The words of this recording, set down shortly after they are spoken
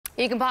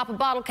You can pop a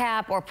bottle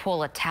cap or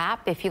pull a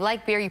tap. If you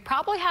like beer, you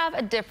probably have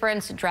a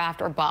different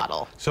draft or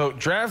bottle. So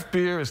draft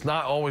beer is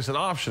not always an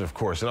option, of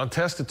course. And on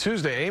Test It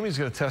Tuesday, Amy's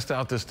going to test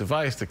out this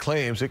device that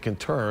claims it can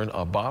turn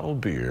a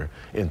bottled beer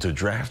into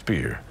draft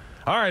beer.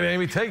 All right,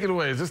 Amy, take it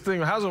away. Is this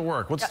thing, how's it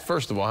work?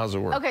 First of all, how's it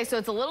work? Okay, so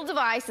it's a little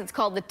device. It's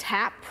called the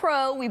Tap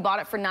Pro. We bought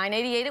it for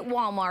 $9.88 at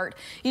Walmart.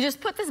 You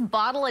just put this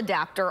bottle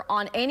adapter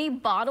on any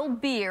bottled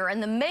beer,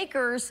 and the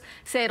makers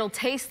say it'll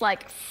taste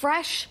like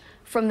fresh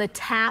from the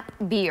tap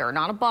beer,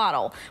 not a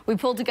bottle. We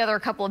pulled together a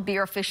couple of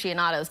beer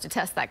aficionados to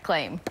test that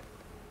claim.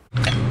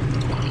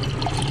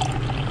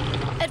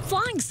 At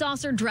Flying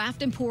Saucer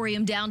Draft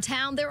Emporium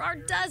downtown, there are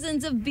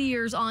dozens of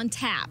beers on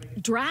tap.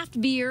 Draft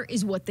beer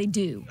is what they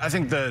do. I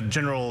think the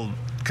general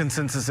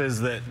consensus is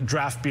that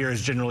draft beer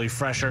is generally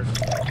fresher.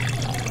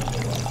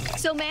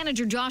 So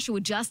manager Joshua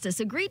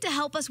Justice agreed to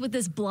help us with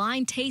this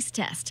blind taste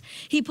test.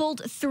 He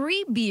pulled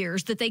 3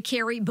 beers that they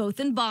carry both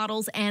in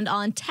bottles and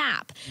on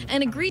tap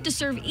and agreed to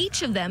serve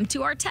each of them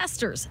to our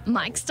testers,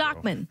 Mike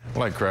Stockman. I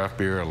like craft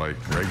beer, I like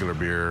regular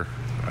beer,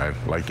 I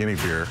like any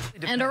beer.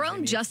 And our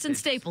own Justin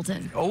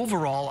Stapleton.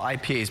 Overall,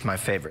 IPA is my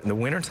favorite. In the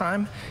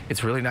wintertime,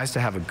 it's really nice to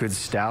have a good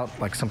stout,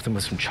 like something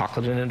with some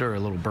chocolate in it or a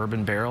little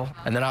bourbon barrel.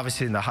 And then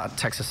obviously in the hot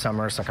Texas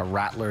summer, it's like a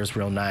Rattler is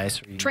real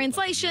nice.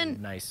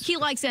 Translation, he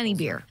likes any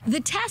beer.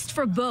 The test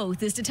for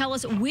both is to tell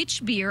us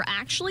which beer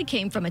actually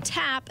came from a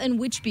tap and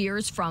which beer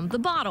is from the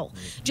bottle.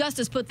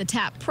 Justice put the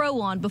Tap Pro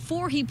on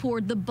before he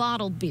poured the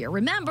bottled beer.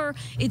 Remember,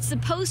 it's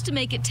supposed to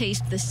make it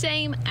taste the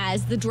same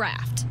as the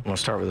draft. We'll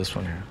start with this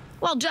one here.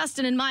 While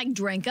Justin and Mike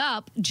drank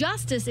up,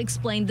 Justice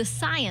explained the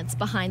science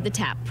behind the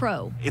Tap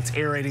Pro. It's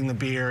aerating the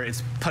beer,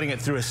 it's putting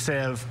it through a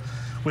sieve,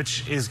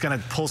 which is going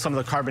to pull some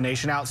of the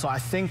carbonation out. So I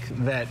think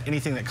that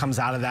anything that comes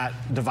out of that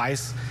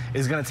device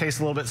is going to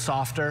taste a little bit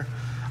softer.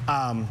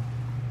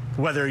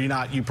 Whether or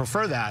not you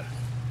prefer that,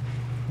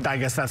 I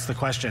guess that's the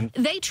question.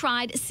 They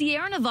tried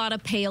Sierra Nevada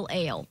Pale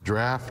Ale.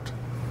 Draft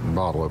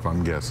bottle, if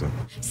I'm guessing.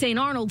 St.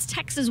 Arnold's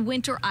Texas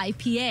Winter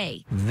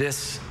IPA.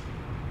 This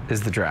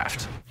is the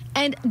draft.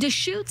 And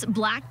Deschutes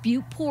Black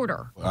Butte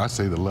Porter. I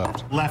say the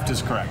left. Left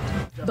is correct.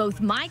 Both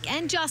Mike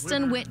and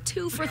Justin went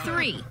 2 for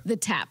 3. The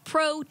Tap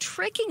Pro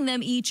tricking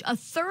them each a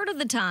third of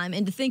the time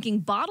into thinking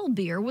bottled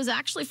beer was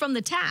actually from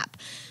the tap.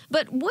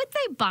 But would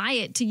they buy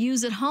it to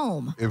use at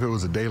home? If it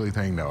was a daily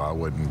thing, no, I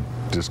wouldn't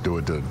just do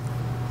it to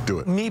do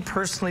it. Me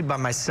personally, by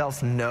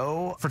myself,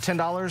 no. For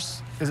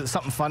 $10, is it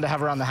something fun to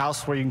have around the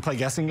house where you can play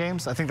guessing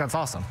games? I think that's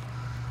awesome.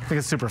 I think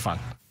it's super fun.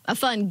 A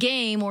fun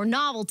game or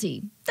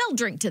novelty, they'll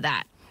drink to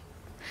that.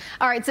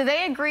 All right, so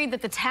they agreed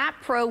that the Tap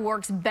Pro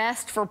works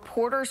best for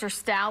porters or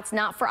stouts,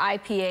 not for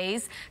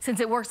IPAs, since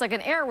it works like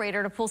an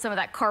aerator to pull some of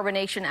that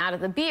carbonation out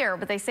of the beer.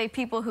 But they say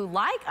people who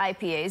like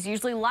IPAs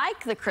usually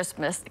like the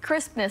crispness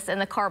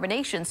and the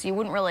carbonation, so you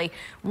wouldn't really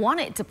want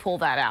it to pull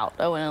that out.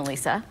 Owen and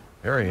Lisa.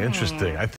 Very interesting.